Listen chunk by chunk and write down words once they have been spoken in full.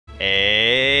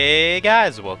Hey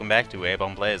guys, welcome back to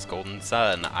Eibon Plays Golden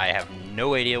Sun. I have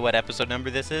no idea what episode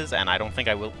number this is, and I don't think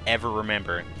I will ever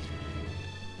remember.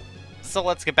 So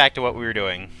let's get back to what we were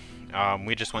doing.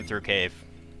 We just went through a cave.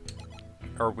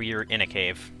 Or we're in a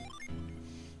cave.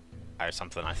 Or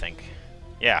something, I think.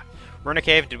 Yeah, we're in a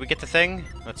cave. Did we get the thing?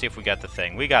 Let's see if we got the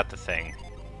thing. We got the thing.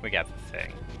 We got the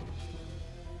thing.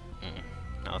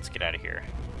 Now let's get out of here.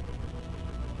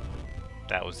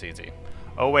 That was easy.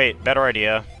 Oh wait, better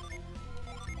idea.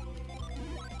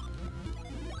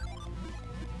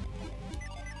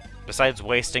 Besides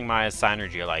wasting my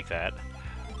synergy like that,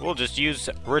 we'll just use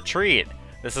retreat.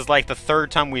 This is like the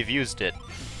third time we've used it,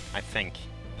 I think.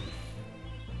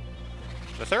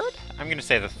 The third? I'm gonna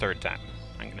say the third time.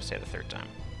 I'm gonna say the third time.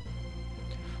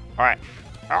 Alright.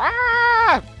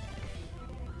 Ah!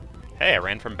 Hey, I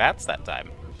ran from bats that time.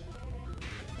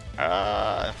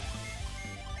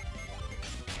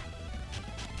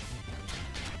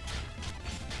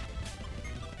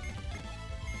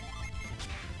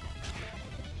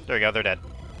 There we go, they're dead.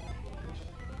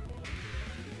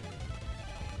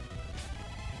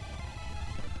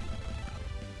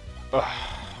 Ugh.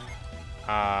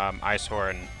 Ice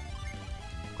Horn.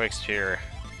 Quick Sphere.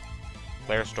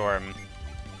 Flare Storm.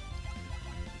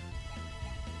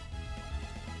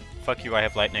 Fuck you, I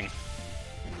have lightning.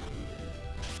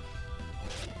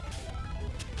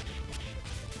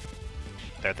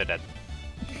 They're dead.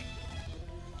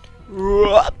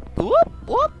 Whoop, whoop,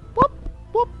 whoop, whoop,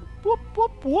 whoop, whoop,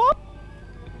 whoop, whoop.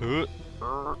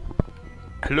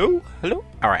 Hello? Hello?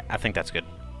 Alright, I think that's good.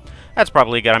 That's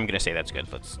probably good. I'm gonna say that's good.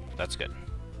 That's good.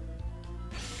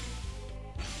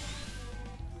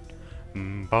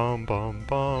 Bum bum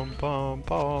bum bum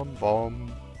bum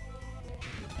bum.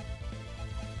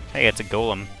 Hey, it's a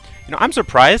golem. You know, I'm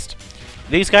surprised.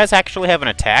 These guys actually have an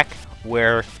attack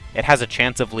where it has a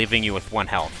chance of leaving you with 1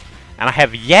 health. And I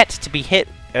have yet to be hit,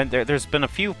 and there's been a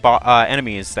few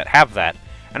enemies that have that,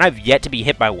 and I've yet to be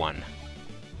hit by one.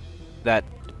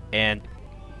 And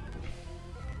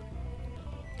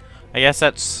I guess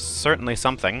that's certainly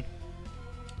something.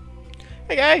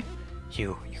 Hey guy!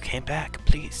 You came back,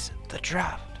 please. The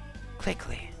draft.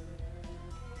 Quickly.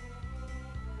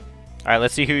 Alright,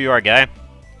 let's see who you are, guy.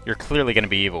 You're clearly gonna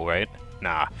be evil, right?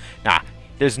 Nah.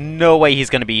 There's no way he's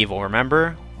gonna be evil,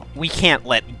 remember? We can't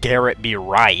let Garrett be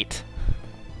right.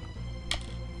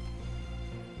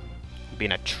 It'd be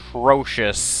an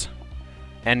atrocious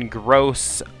and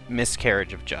gross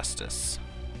miscarriage of justice.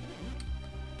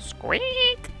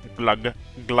 Squeak! Glug,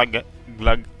 glug,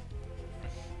 glug.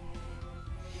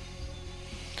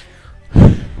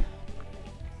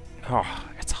 Oh,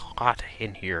 it's hot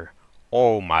in here.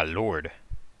 Oh my lord.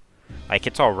 Like,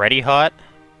 it's already hot.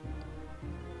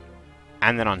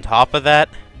 And then on top of that,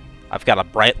 I've got a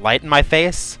bright light in my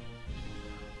face.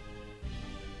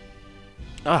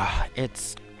 Ugh,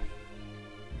 it's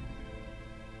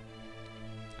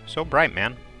so bright,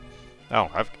 man. Oh,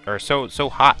 so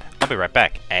hot. I'll be right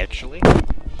back. Actually,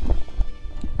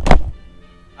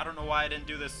 I don't know why I didn't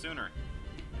do this sooner.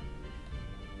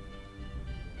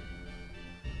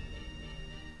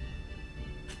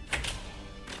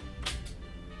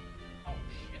 Oh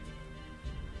shit.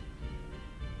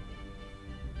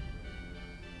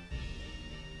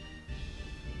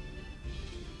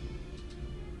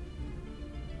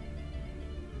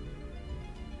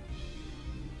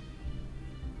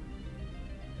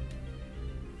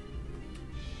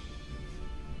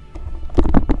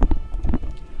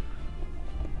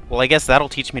 Well, I guess that'll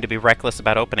teach me to be reckless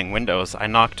about opening windows. I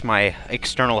knocked my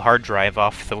external hard drive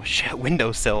off the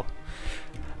windowsill.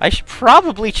 I should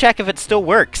probably check if it still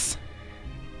works.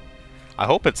 I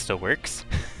hope it still works.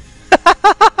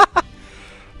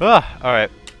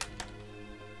 Alright.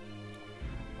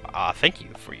 Thank you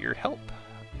for your help.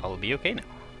 I'll be okay now.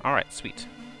 Alright, sweet.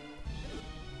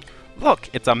 Look,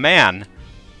 it's a man.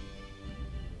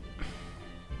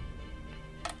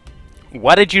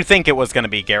 What did you think it was going to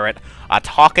be, Garrett? A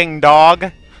talking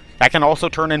dog that can also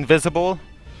turn invisible?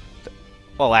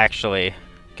 Well, actually,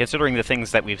 considering the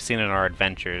things that we've seen in our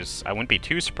adventures, I wouldn't be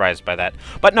too surprised by that.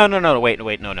 But no, wait,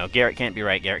 no. Garrett can't be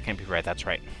right. Garrett can't be right. That's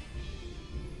right.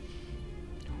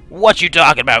 What you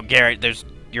talking about, Garrett?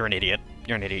 You're an idiot.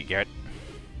 You're an idiot, Garrett.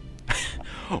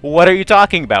 What are you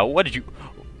talking about? What did you...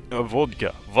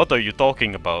 Vodka, what are you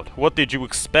talking about? What did you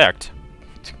expect?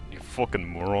 You fucking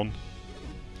moron.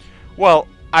 Well,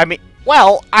 I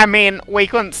mean, we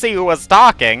couldn't see who was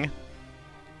talking.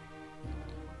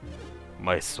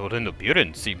 My sudden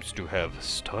appearance seems to have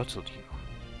startled you.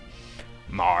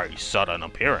 My sudden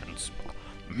appearance?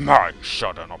 My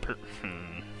sudden appearance?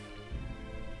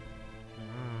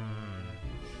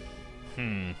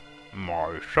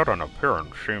 My sudden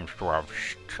appearance seems to have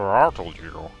startled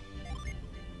you.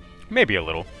 Maybe a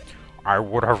little. I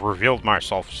would have revealed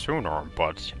myself sooner,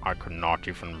 but I could not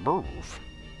even move.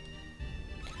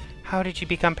 How did you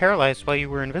become paralyzed while you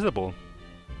were invisible?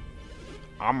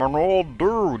 I'm an old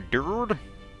dude.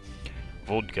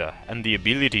 Vodka, and the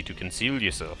ability to conceal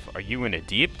yourself. Are you an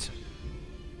adept?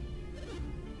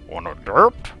 An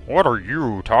adept? What are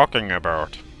you talking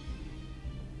about?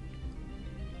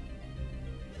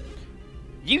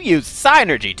 You used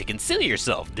Psynergy to conceal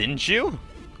yourself, didn't you?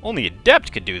 Only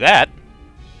adept could do that.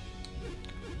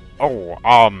 Oh,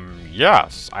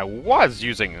 yes, I was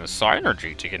using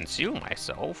Psynergy to conceal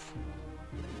myself.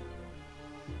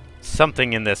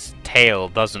 Something in this tale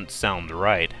doesn't sound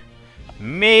right.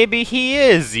 Maybe he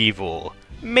is evil.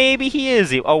 Maybe he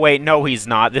is evil. Oh wait, no he's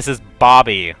not. This is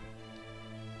Bobby.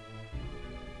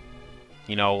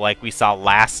 You know, like we saw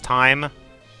last time.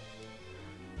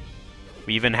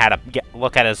 We even had a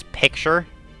look at his picture.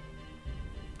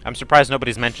 I'm surprised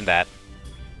nobody's mentioned that.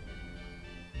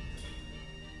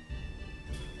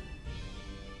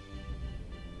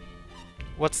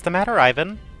 What's the matter,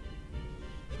 Ivan?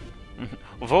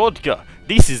 Vodka,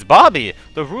 this is Bobby,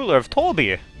 the ruler of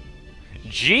Tolby.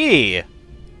 Gee,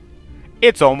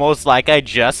 it's almost like I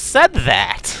just said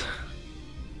that.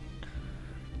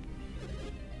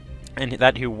 And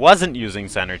that he wasn't using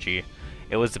Psynergy.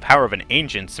 It was the power of an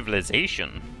ancient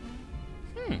civilization.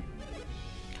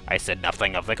 I said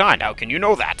nothing of the kind. How can you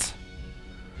know that?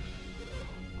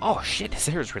 Oh shit, his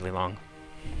hair is really long.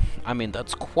 I mean,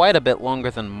 that's quite a bit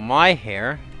longer than my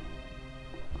hair.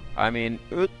 I mean,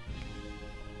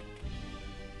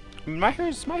 my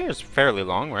hair's fairly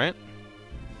long, right?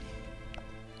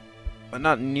 But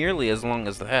not nearly as long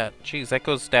as that. Jeez, that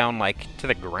goes down, like, to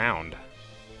the ground.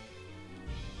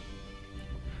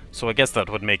 So I guess that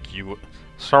would make you...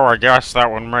 So I guess that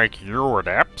would make you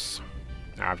adepts?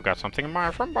 I've got something in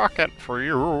my front pocket for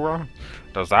you.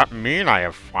 Does that mean I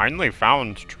have finally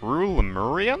found true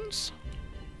Lemurians?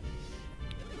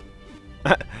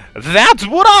 That's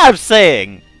what I'm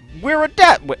saying! We're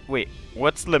adept! Wait,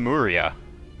 what's Lemuria?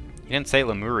 He didn't say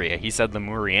Lemuria, he said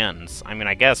Lemurians. I mean,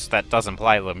 I guess that does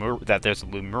imply that there's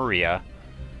Lemuria.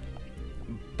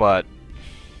 But...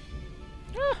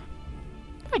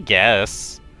 I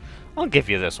guess. I'll give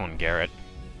you this one, Garrett.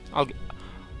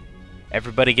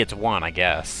 Everybody gets one, I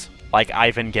guess. Like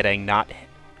Ivan getting not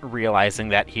realizing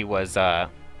that he was, like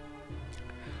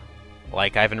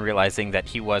Ivan realizing that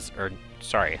he was,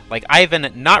 like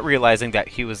Ivan not realizing that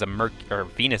he was a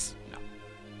Venus. No.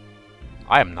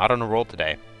 I am not on a roll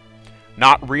today.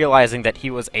 Not realizing that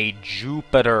he was a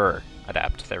Jupiter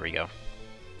adept. There we go.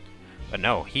 But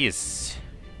no, he is...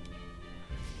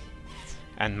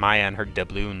 And Maya and her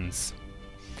doubloons.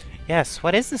 Yes,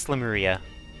 what is this Lemuria?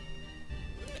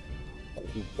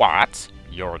 What?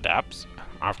 You're adepts?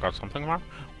 I've got something more.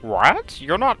 What?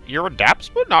 You're adepts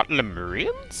but not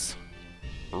Lemurians?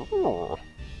 Ooh.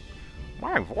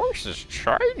 My voice is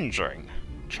changing.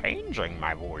 Changing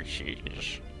my voice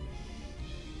is.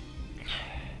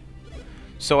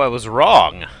 So I was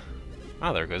wrong.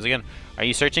 Oh, there it goes again. Are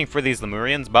you searching for these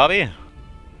Lemurians, Bobby?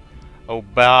 Oh,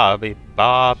 Bobby,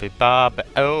 Bobby, Bobby,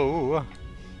 oh.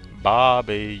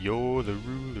 Bobby, you're the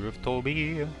ruler of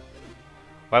Tolby.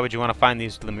 Why would you want to find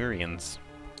these Lemurians?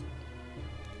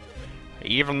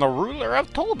 Even the ruler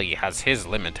of Tolby has his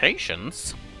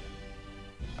limitations.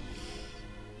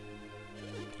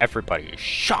 Everybody is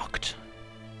shocked.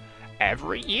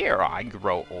 Every year I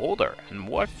grow older and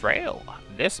more frail.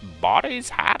 This body's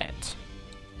had it.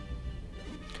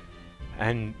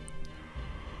 And...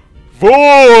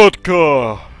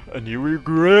 Vodka! And you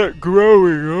regret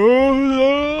growing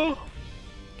older?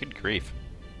 Good grief.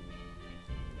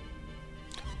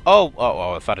 Oh,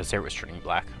 I thought his hair was turning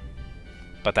black.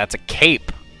 But that's a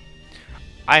cape!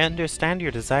 I understand your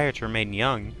desire to remain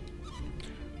young,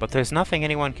 but there's nothing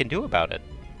anyone can do about it.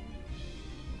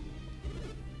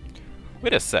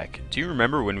 Wait a sec, do you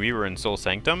remember when we were in Soul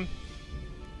Sanctum?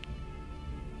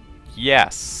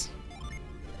 Yes.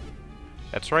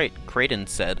 That's right, Kraden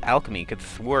said alchemy could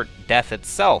thwart death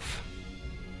itself.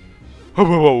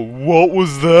 What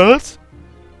was that?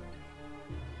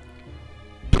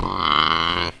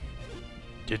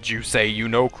 Did you say you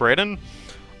know Kraden?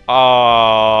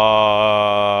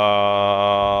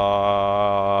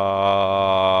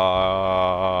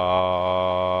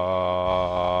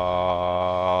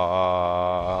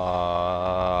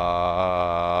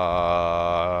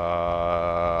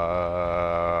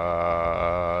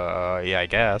 Yeah, I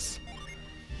guess.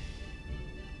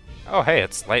 Oh, hey,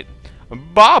 it's late.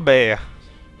 Bobby!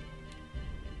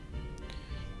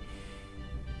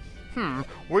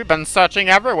 We've been searching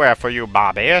everywhere for you,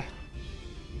 Bobby.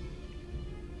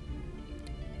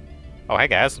 Oh, hey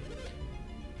guys.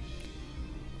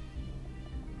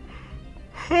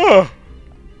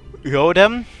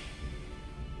 Yodem?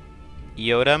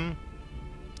 Iodem?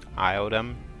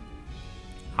 Iodem?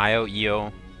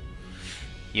 Io-Eo?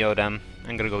 Iodem.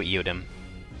 I'm gonna go Iodem.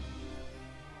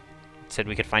 It said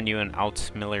we could find you in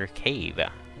Altmiller Cave.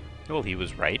 Well, he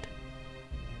was right.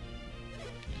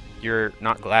 You're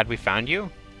not glad we found you?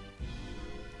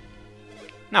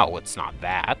 No, it's not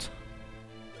that.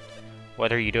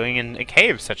 What are you doing in a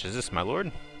cave such as this, my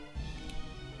lord?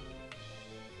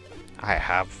 I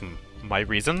have my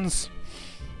reasons.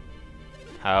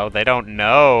 Oh, they don't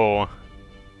know.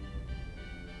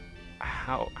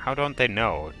 How don't they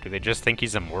know? Do they just think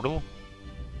he's immortal?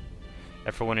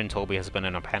 Everyone in Tolby has been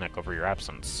in a panic over your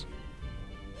absence.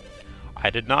 I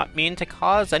did not mean to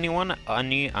cause anyone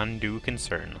any undue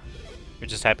concern. We're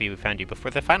just happy we found you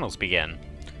before the finals began.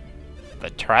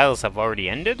 The trials have already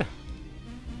ended?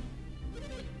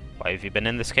 Why have you been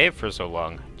in this cave for so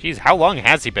long? Geez, how long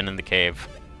has he been in the cave?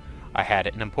 I had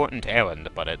an important errand,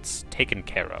 but it's taken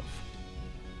care of.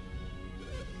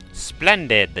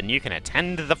 Splendid! Then you can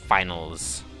attend the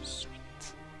finals. Sweet.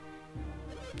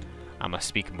 I must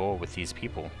speak more with these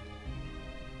people.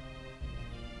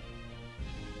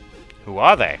 Who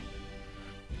are they?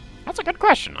 That's a good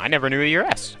question. I never knew you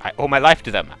asked. I owe my life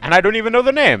to them, and I don't even know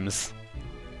their names.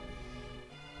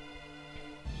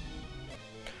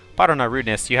 Pardon our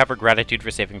rudeness. You have our gratitude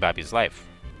for saving Bobby's life.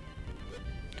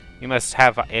 You must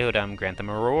have Eodam grant them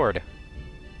a reward.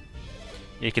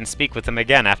 You can speak with them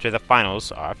again after the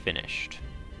finals are finished.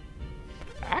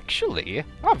 Actually,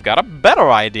 I've got a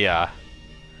better idea.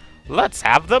 Let's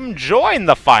have them join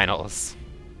the finals.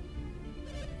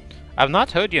 I've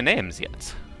not heard your names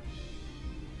yet.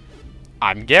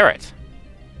 I'm Garrett,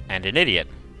 and an idiot.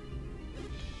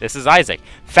 This is Isaac.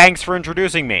 Thanks for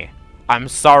introducing me. I'm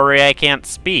sorry I can't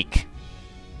speak.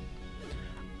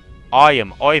 I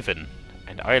am Eibon,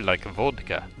 and I like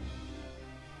vodka.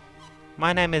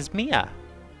 My name is Mia.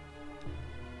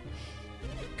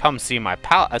 Come see me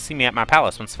at my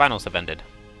palace once finals have ended.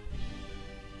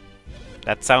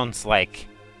 That sounds like...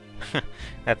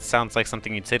 that sounds like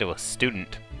something you'd say to a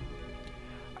student.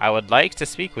 I would like to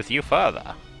speak with you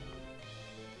further.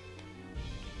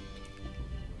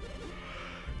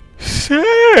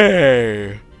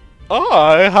 Say,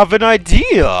 I have an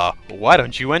idea. Why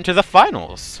don't you enter the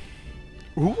finals?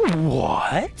 Ooh,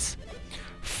 what?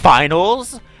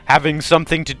 Finals? Having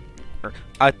something to...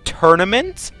 a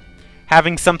tournament?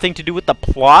 Having something to do with the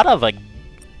plot of a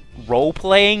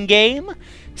role-playing game?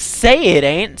 Say it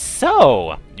ain't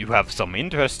so. You have some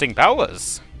interesting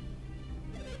powers.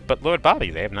 But Lord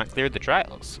Bobby, they have not cleared the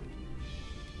trials.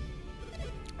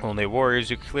 Only warriors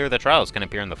who clear the trials can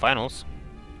appear in the finals.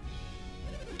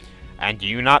 And do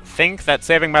you not think that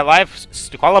saving my life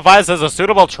qualifies as a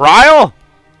suitable trial?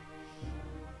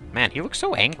 Man, he looks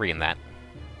so angry in that.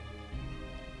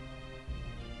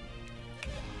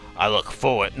 I look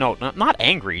forward... No, not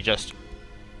angry, just...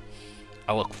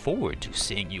 I look forward to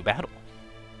seeing you battle.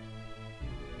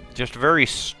 Just very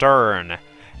stern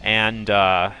and,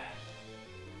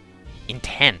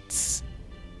 intense.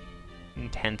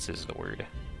 Intense is the word.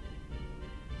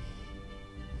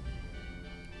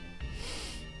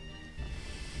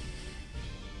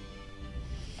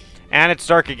 And it's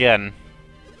dark again.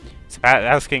 He's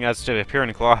asking us to appear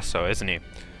in Colosso, isn't he?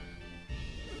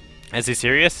 Is he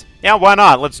serious? Yeah, why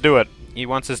not? Let's do it. He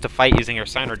wants us to fight using our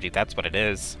synergy. That's what it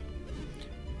is.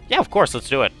 Yeah, of course, let's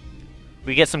do it.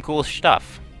 We get some cool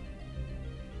stuff.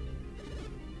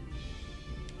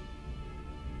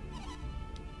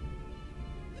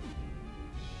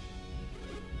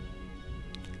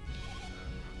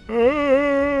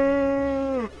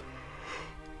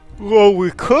 Well,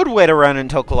 we could wait around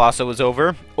until Colosso was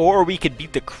over, or we could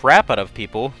beat the crap out of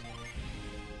people.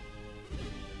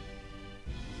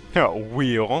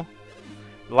 Wheel.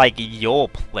 Like your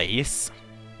place.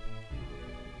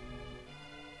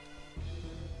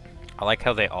 I like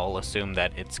how they all assume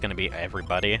that it's gonna be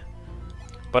everybody.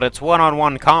 But it's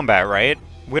one-on-one combat, right?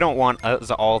 We don't want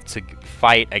us all to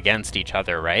fight against each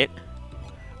other, right?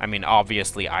 I mean,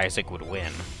 obviously Isaac would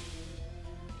win.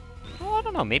 Well, I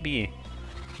don't know, maybe...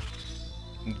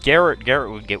 Garrett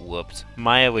would get whooped.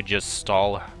 Maya would just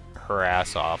stall her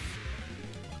ass off.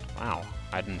 Wow,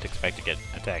 I didn't expect to get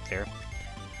attacked there.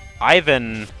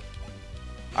 Ivan's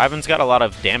got a lot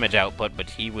of damage output, but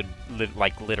he would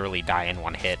like literally die in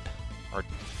one hit, or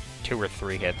 2 or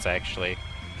 3 hits actually.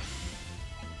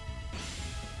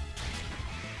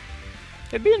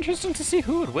 It'd be interesting to see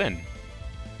who would win.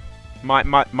 My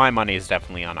money is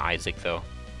definitely on Isaac though.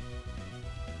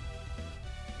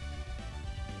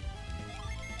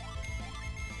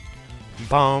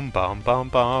 Bum bum bum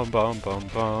bum bum bum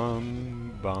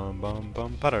bum bum bum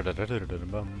bum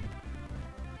bum.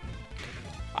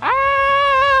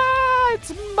 Ah,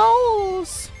 it's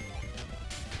moles.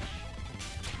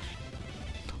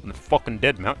 I'm the fucking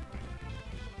dead mount.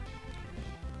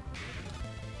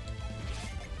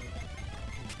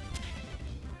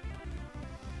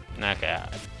 Okay, I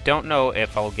don't know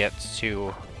if I'll get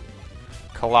to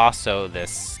Colosso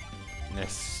this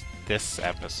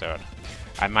episode.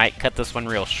 I might cut this one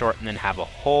real short and then have a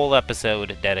whole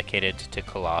episode dedicated to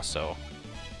Colosso.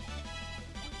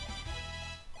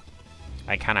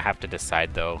 I kind of have to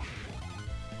decide though.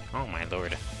 Oh my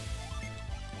lord.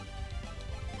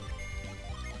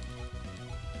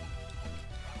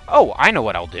 Oh, I know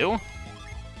what I'll do.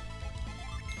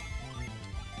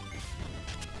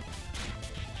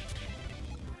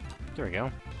 There we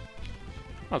go.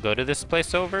 I'll go to this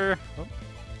place over. Oh.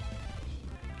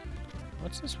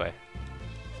 What's this way?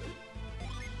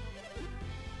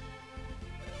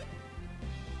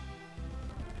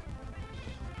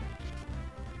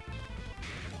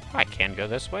 I can go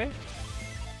this way.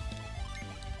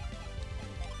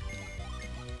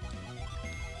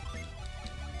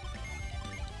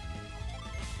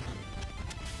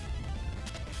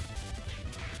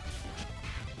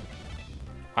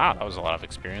 Wow, that was a lot of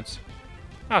experience.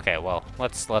 Okay, well,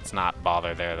 let's not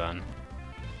bother there then.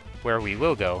 Where we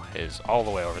will go is all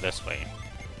the way over this way.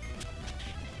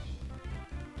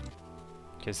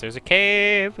 Because there's a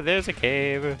cave, there's a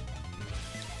cave.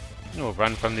 We'll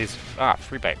run from these... Ah,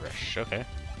 free bite rush, okay.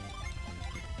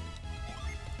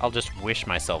 I'll just wish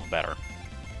myself better.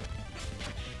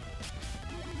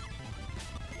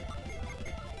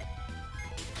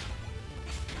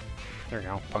 There we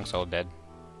go, Punk's all dead.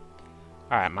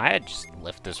 Alright, Maya, just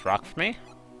lift this rock for me.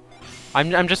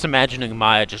 I'm just imagining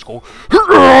Maya just go...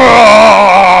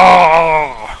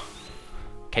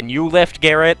 Can you lift,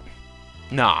 Garrett?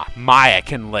 Nah, Maya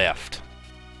can lift.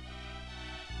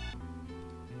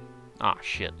 Ah,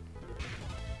 shit.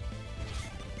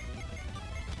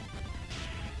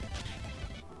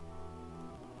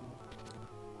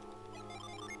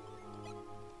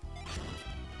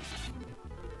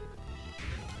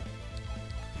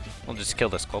 We'll just kill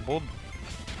this kobold.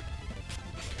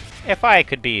 If I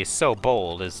could be so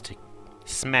bold as to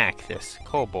smack this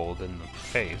kobold in the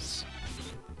face.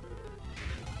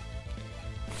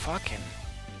 Fucking...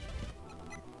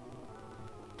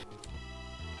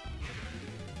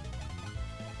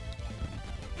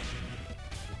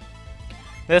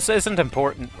 This isn't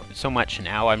important so much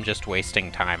now, I'm just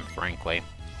wasting time, frankly.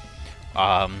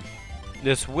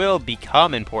 This will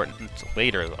become important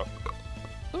later, though.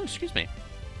 Oh, excuse me.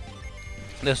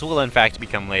 This will, in fact,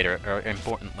 become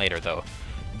important later, though.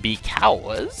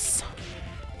 Because...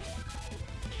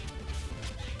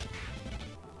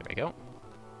 There we go.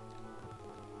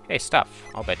 Hey, stuff.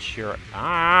 I'll bet you're...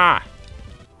 Ah!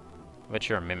 I'll bet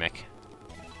you're a mimic.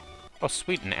 Oh,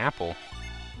 sweet, an apple.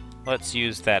 Let's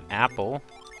use that apple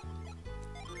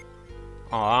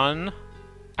on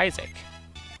Isaac.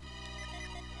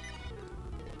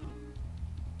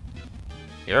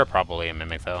 You're probably a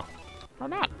mimic, though. Or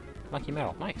not. Lucky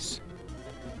metal. Nice.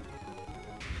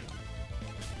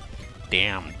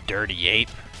 Damn dirty ape.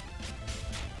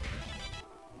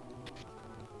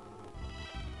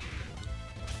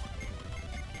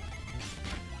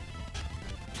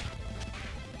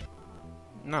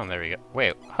 No, there we go.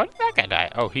 Wait, how did that guy die?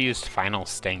 Oh, he used Final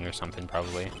Sting or something,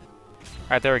 probably.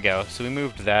 Alright, there we go. So we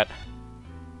moved that.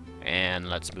 And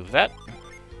let's move that.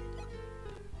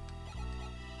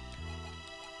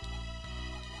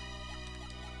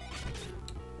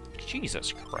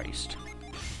 Jesus Christ.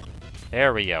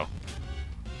 There we go.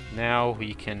 Now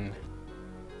we can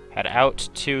head out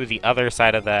to the other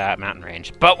side of the mountain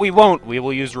range. But we won't! We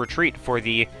will use retreat for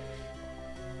the...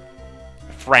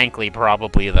 Frankly,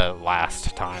 probably the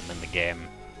last time in the game.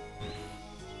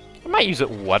 I might use it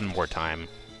one more time.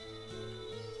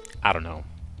 I don't know.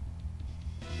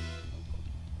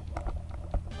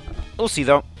 We'll see,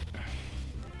 though.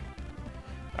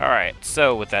 Alright,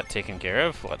 so with that taken care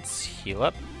of, let's heal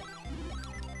up.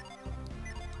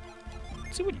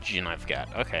 Let's see what gin I've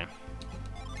got. Okay.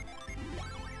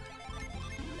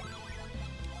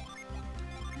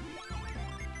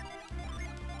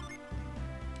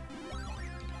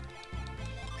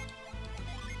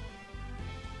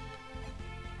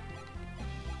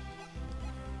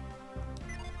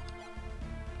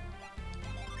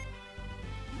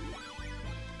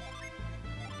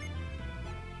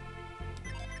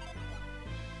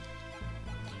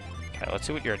 Okay, let's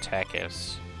see what your attack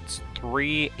is. It's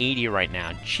 380 right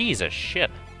now. Jesus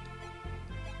shit.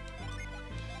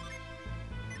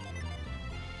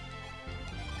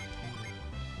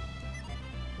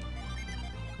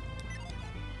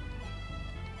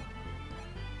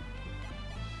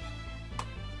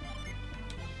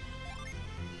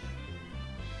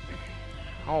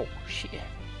 Oh, shit.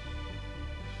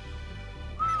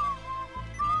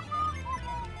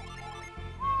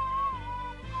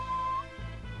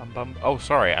 Oh,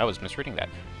 sorry, I was misreading that.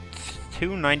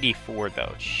 294,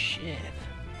 though. Shit.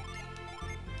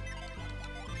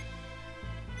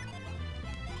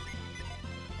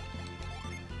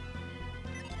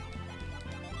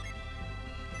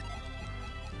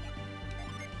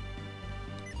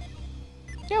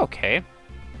 Yeah, okay.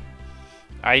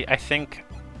 I think...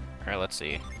 Alright, let's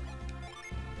see.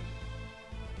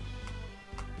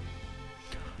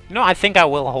 No, I think I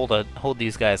will hold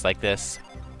these guys like this.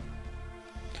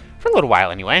 For a little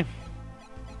while, anyway.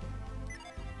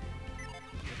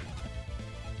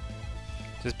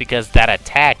 Just because that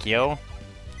attack, yo.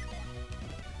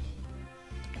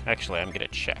 Actually, I'm gonna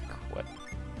check. What?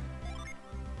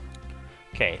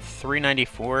 Okay,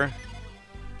 394.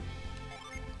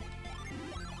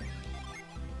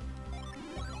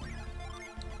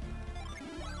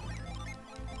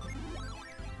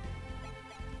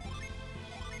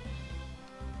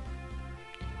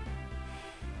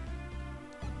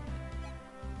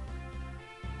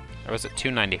 Or was it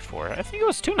 294? I think it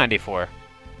was 294.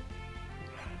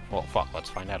 Well, fuck, let's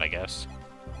find out, I guess.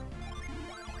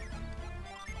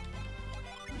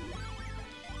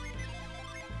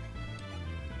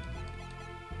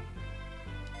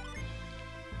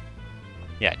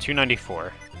 Yeah,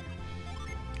 294.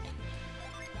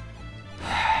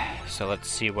 So let's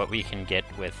see what we can get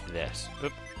with this.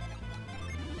 Oop.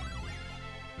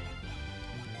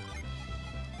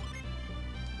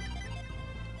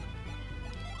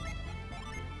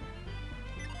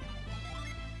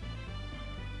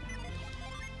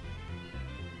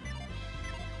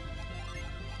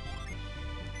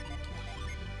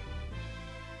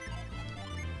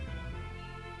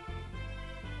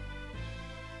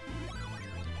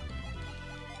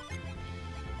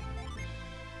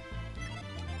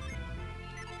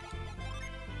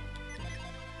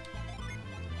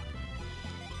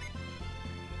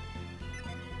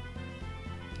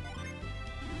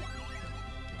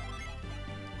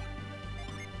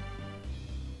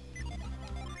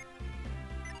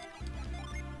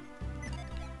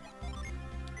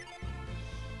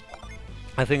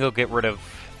 I think I'll get rid of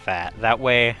that. That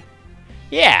way...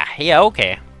 Yeah,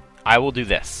 okay. I will do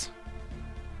this.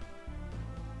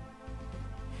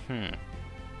 I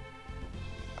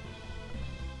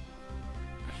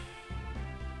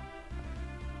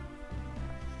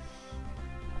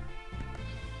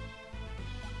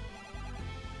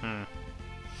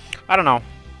don't know.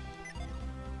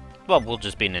 Well, we'll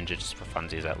just be ninja just for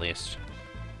funsies, at least.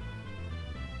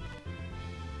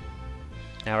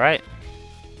 Alright.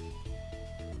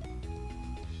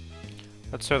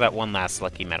 Let's throw that one last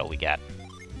lucky medal we got.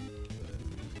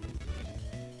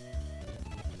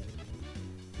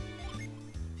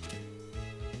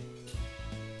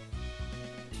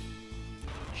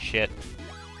 Shit.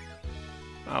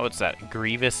 Oh, what's that?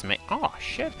 Grievous Ma- Oh,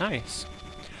 shit, nice.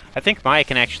 I think Maya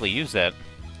can actually use that.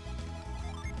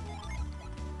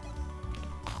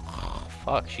 Oh,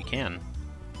 fuck, she can.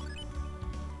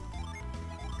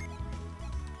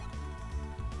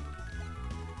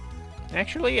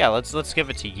 Actually, yeah, let's give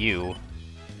it to you.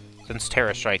 Since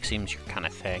Terror Strike seems your kind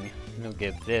of thing. And we'll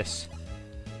give this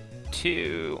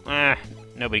to...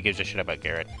 nobody gives a shit about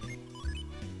Garrett.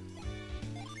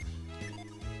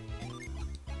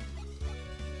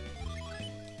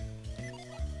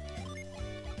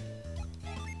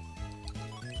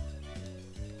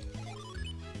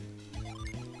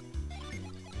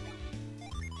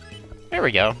 There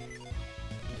we go.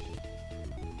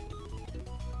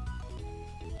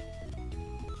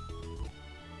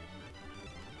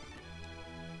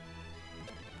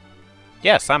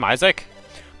 Yes, I'm Isaac.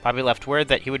 Bobby left word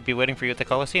that he would be waiting for you at the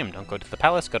Coliseum. Don't go to the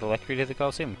palace, go directly to the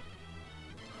Coliseum.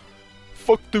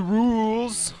 Fuck the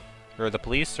rules! Or the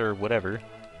police, or whatever.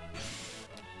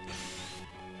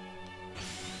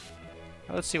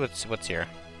 Well, let's see what's here.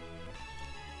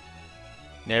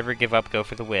 Never give up, go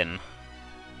for the win.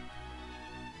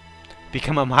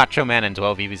 Become a macho man in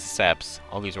 12 easy steps.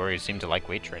 All these warriors seem to like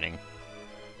weight training.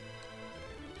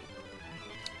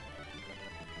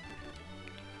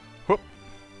 Whoop.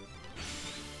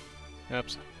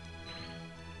 Oops.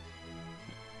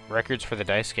 Records for the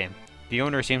dice game. The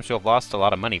owner seems to have lost a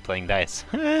lot of money playing dice.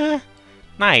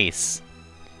 Nice.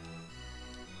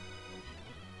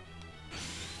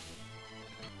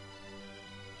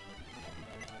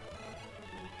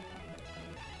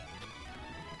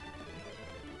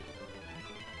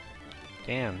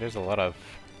 Damn, there's a lot of...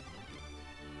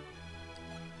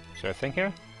 Is there a thing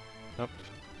here? Nope.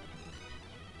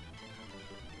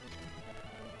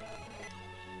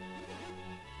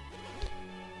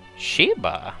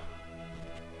 Sheba.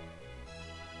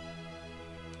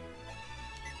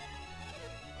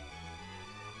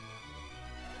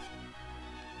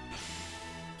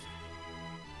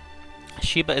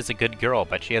 Sheba is a good girl,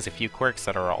 but she has a few quirks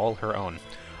that are all her own.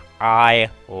 I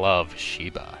love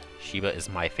Sheba. Sheba is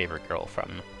my favorite girl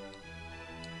from...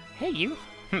 Hey, you.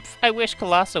 I wish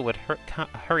Colosso would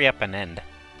hurry up and end.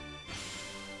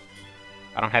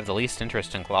 I don't have the least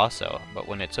interest in Colosso, but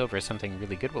when it's over, something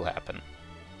really good will happen.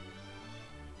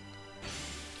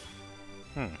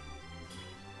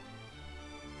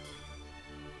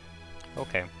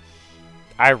 Okay.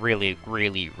 I really,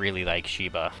 really, really like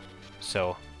Sheba,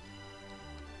 so...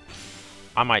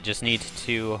 I might just need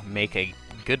to make a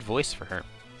good voice for her.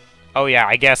 Oh yeah,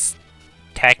 I guess,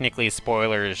 technically,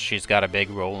 spoilers, she's got a big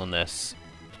role in this.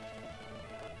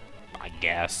 I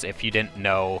guess, if you didn't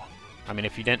know. I mean,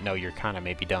 if you didn't know, you're kind of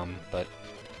maybe dumb, but...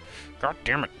 God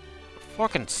damn it.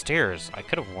 Fucking stairs. I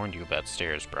could have warned you about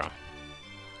stairs, bro.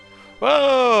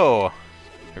 Whoa!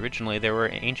 Originally, there were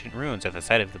ancient ruins at the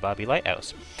site of the Bobby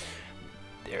Lighthouse.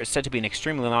 There is said to be an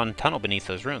extremely long tunnel beneath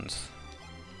those ruins.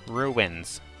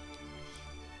 Ruins.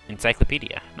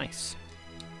 Encyclopedia. Nice.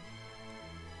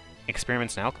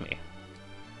 Experiments in alchemy.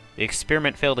 The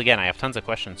experiment failed again. I have tons of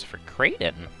questions for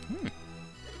Kraden.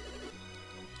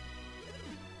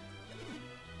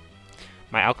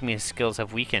 My alchemy skills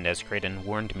have weakened, as Kraden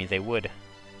warned me they would.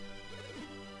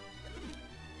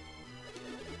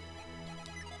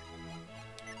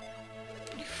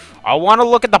 I want to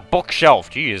look at the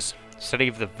bookshelf. Jeez. Study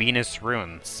of the Venus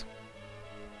ruins.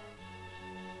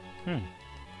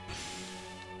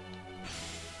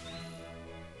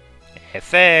 A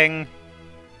thing.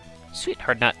 Sweet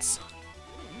hard nuts.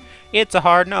 It's a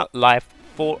hard nut life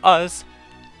for us.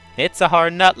 It's a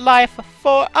hard nut life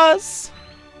for us.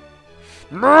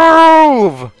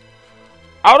 Move!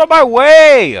 Out of my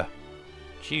way!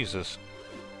 Jesus.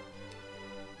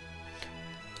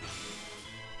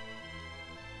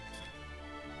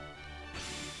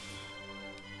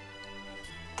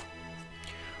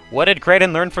 What did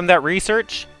Kraden learn from that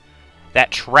research? That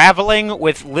traveling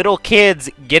with little kids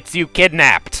gets you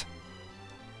kidnapped.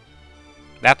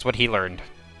 That's what he learned.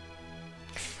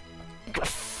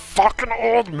 Fucking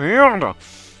old man!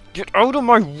 Get out of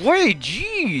my way,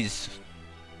 jeez!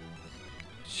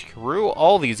 Screw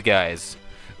all these guys.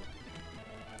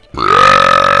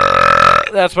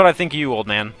 That's what I think of you, old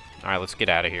man. Alright, let's get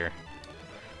out of here.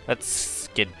 Let's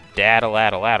get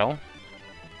daddle-addle-addle.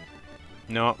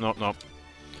 Nope, nope, nope.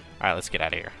 Alright, let's get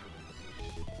out of here.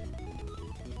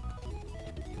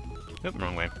 Oop,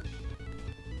 wrong way.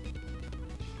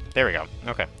 There we go.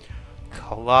 Okay.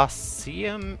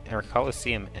 Colosseum. A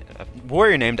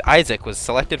warrior named Isaac was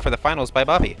selected for the finals by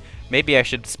Bobby. Maybe I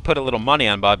should put a little money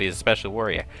on Bobby as a special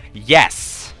warrior.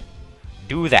 Yes!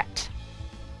 Do that.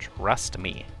 Trust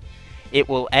me. It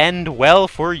will end well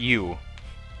for you.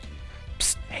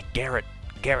 Psst. Hey, Garrett.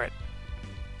 Garrett.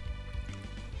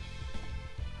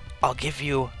 I'll give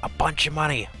you a bunch of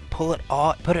money. Put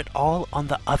it all on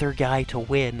the other guy to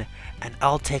win, and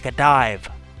I'll take a dive.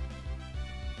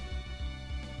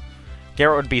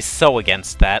 Garrett would be so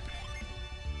against that.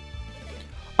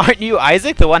 Aren't you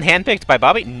Isaac, the one handpicked by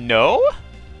Bobby? No?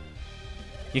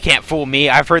 You can't fool me.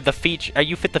 I've heard the feature.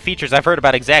 You fit the features I've heard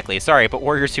about exactly. Sorry, but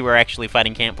warriors who are actually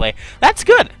fighting can't play. That's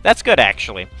good. That's good,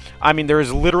 actually. I mean, there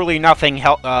is literally nothing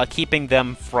keeping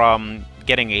them from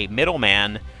getting a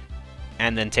middleman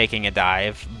and then taking a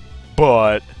dive,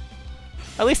 but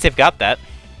at least they've got that.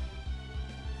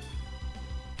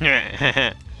 You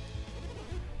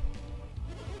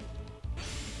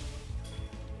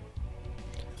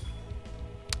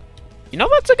know,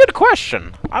 that's a good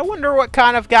question. I wonder what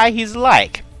kind of guy he's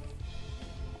like.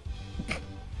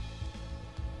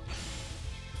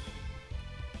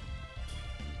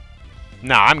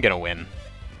 Nah, I'm gonna win.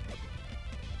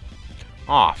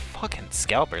 Aw, fucking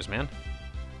scalpers, man.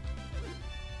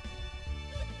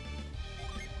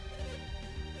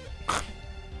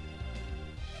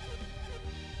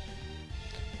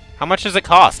 How much does it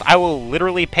cost? I will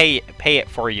literally pay it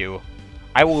for you.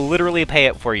 I will literally pay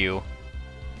it for you.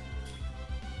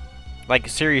 Like,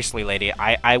 seriously, lady,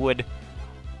 I would...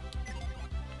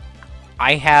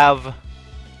 I have...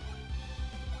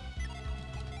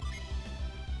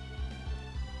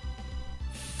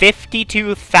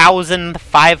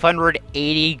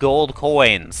 $52,580 gold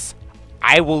coins.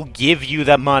 I will give you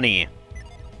the money.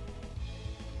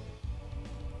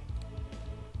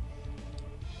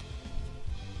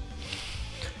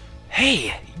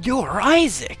 Hey, you're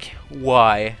Isaac.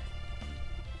 Why?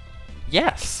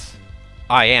 Yes,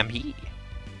 I am he.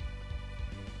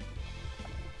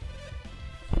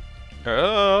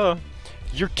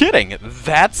 You're kidding!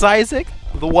 That's Isaac?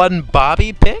 The one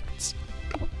Bobby picked?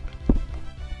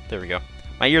 There we go.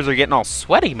 My ears are getting all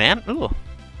sweaty, man. Ooh.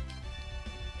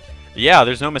 Yeah,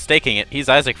 there's no mistaking it. He's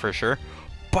Isaac for sure.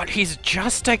 But he's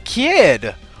just a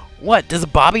kid! What does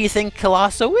Bobby think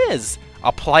Colosso is?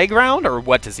 A playground? Or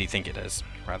what does he think it is,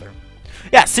 rather?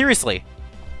 Yeah, seriously.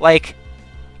 Like,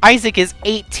 Isaac is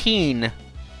 18.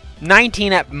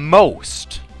 19 at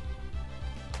most.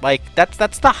 Like,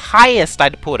 that's the highest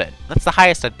I'd put it. That's the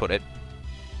highest I'd put it.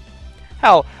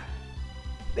 Hell,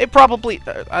 it probably...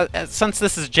 since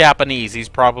this is Japanese, he's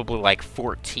probably like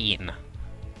 14.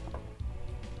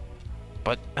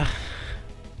 But...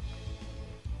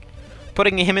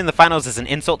 putting him in the finals is an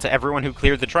insult to everyone who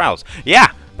cleared the trials.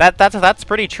 Yeah, that's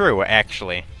pretty true,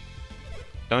 actually.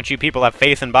 Don't you people have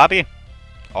faith in Bobby?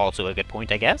 Also a good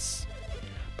point, I guess.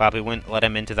 Bobby wouldn't let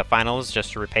him into the finals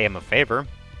just to repay him a favor.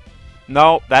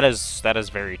 No, that is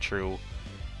very true.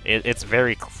 It's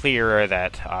very clear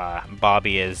that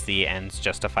Bobby is the ends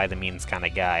justify the means kind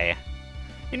of guy.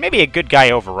 I mean, maybe a good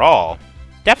guy overall.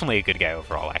 Definitely a good guy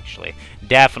overall, actually.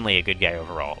 Definitely a good guy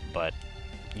overall, but,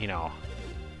 you know...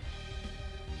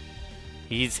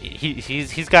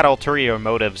 He's got ulterior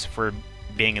motives for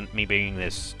being in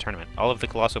this tournament. All of the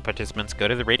Colosso participants go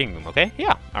to the rating room, okay?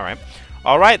 Yeah, alright.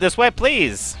 Alright, this way,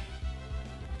 please!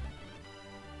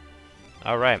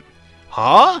 Alright.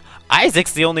 Huh?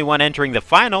 Isaac's the only one entering the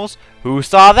finals? Who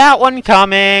saw that one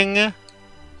coming?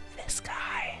 This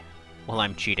guy. Well,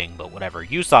 I'm cheating, but whatever.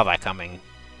 You saw that coming.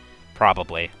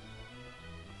 Probably.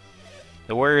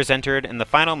 The Warriors entered, and the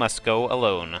final must go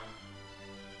alone.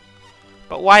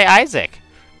 But why Isaac?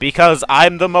 Because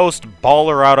I'm the most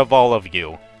baller out of all of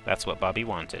you. That's what Bobby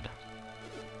wanted.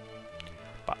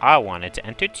 But I wanted to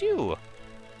enter too.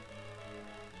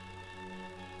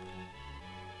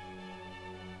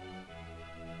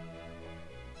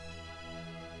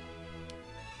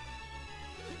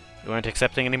 You aren't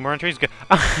accepting any more entries? Go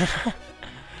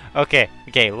okay,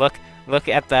 look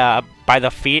at the by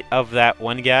the feet of that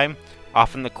one guy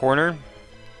off in the corner.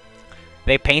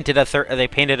 They painted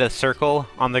a circle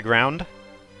on the ground.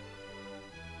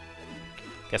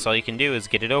 Guess all you can do is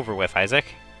get it over with, Isaac.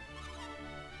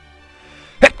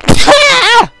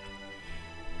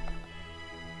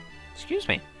 Excuse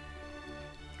me.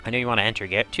 I know you want to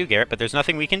enter too, Garrett, but there's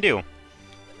nothing we can do.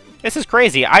 This is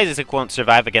crazy. Isaac won't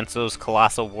survive against those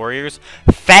colossal warriors.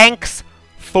 Thanks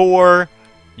for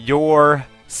your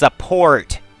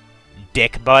support,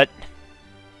 dick butt.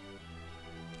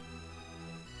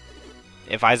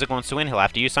 If Isaac wants to win, he'll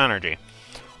have to use energy.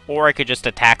 Or I could just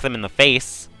attack them in the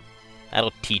face.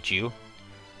 That'll teach you.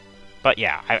 But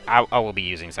yeah, I will be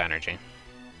using energy.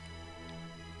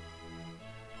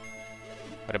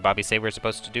 What did Bobby say we're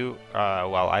supposed to do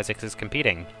while Isaac is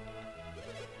competing?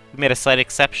 We made a slight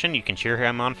exception. You can cheer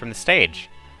him on from the stage.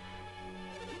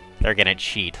 They're gonna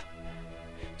cheat.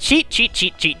 Cheat, cheat,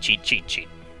 cheat, cheat, cheat, cheat, cheat.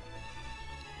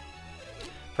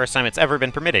 First time it's ever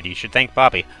been permitted. You should thank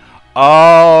Bobby.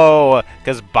 Oh,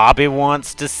 because Bobby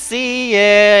wants to see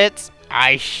it.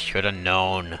 I should have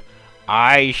known.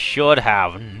 I should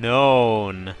have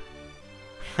known.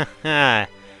 A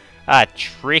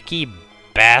tricky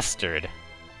bastard.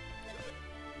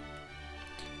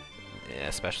 Yeah,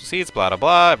 special seats, blah, blah,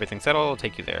 blah. Everything's settled. I'll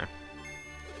take you there.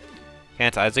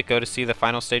 Can't Isaac go to see the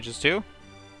final stages too?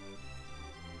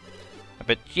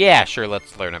 But yeah, sure,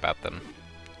 let's learn about them.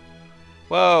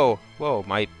 Whoa, whoa,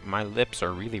 my lips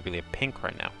are really, really pink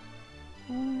right now.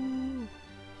 Ooh.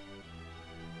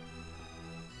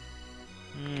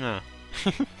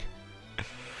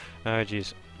 Oh,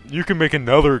 jeez. You can make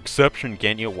another exception,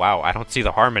 can't you? Wow, I don't see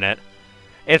the harm in it.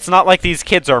 It's not like these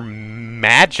kids are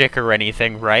magic or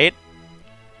anything, right?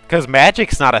 Because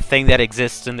magic's not a thing that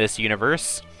exists in this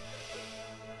universe.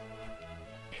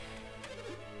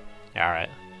 Alright.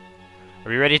 Are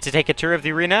we ready to take a tour of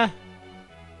the arena?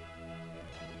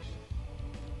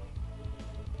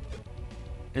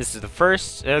 This is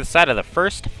the side of the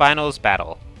first finals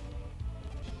battle.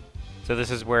 So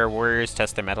this is where warriors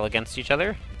test their mettle against each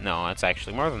other? No, it's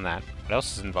actually more than that. What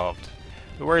else is involved?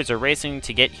 The warriors are racing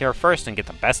to get here first and get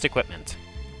the best equipment.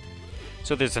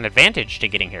 So there's an advantage to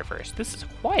getting here first. This is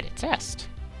quite a test.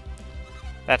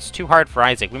 That's too hard for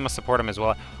Isaac. We must support him as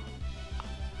well.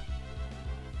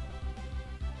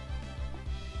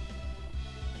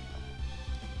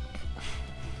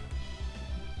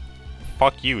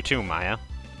 Fuck you too, Maya.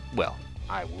 Well,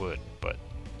 I would, but...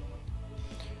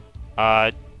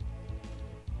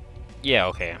 Yeah,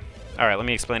 okay. Alright, let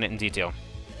me explain it in detail.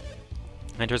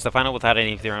 Enters the final without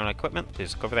any of their own equipment.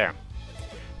 Please look over there.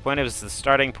 Point is the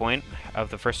starting point of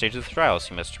the first stage of the trials.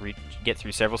 You must get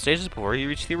through several stages before you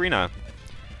reach the arena.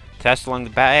 Tests along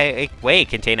the way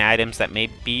contain items that may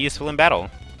be useful in battle.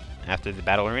 After the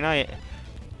battle arena,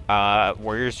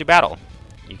 warriors do battle.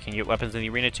 You can get weapons in the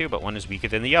arena too, but one is weaker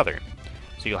than the other.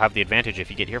 So you'll have the advantage if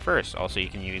you get here first. Also, you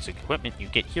can use equipment you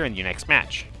get here in your next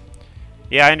match.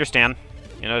 Yeah, I understand.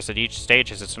 You notice that each stage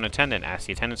has its own attendant. Ask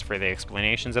the attendants for the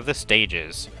explanations of the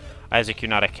stages. Isaac, you're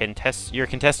not you're a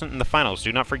contestant in the finals.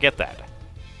 Do not forget that.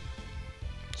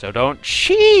 So don't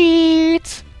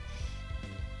cheat!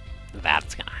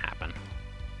 That's gonna happen.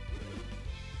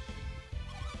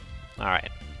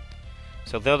 Alright.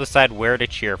 So they'll decide where to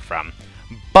cheer from.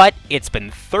 But it's been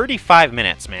 35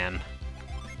 minutes, man.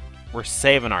 We're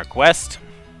saving our quest.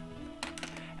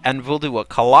 And we'll do a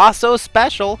Colosso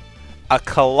special. A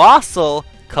Colosso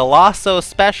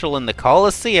special in the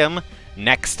Colosseum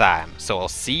next time. So I'll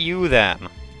see you then.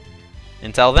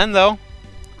 Until then, though,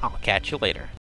 I'll catch you later.